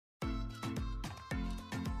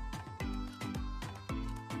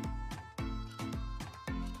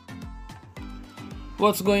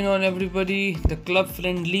What's going on, everybody? The club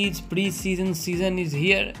friendlies pre-season season is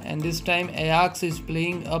here, and this time Ajax is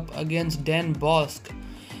playing up against Den Bosch.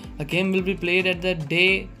 The game will be played at the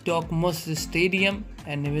De Tokmos Stadium,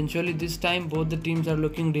 and eventually this time both the teams are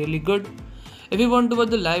looking really good. If you want to watch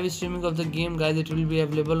the live streaming of the game, guys, it will be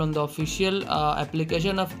available on the official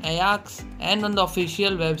application of Ajax and on the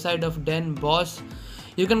official website of Den Bosch.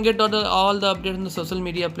 You can get all the updates on the social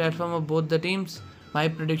media platform of both the teams. My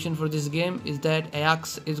prediction for this game is that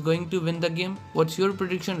Ajax is going to win the game. What's your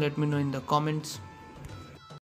prediction? Let me know in the comments.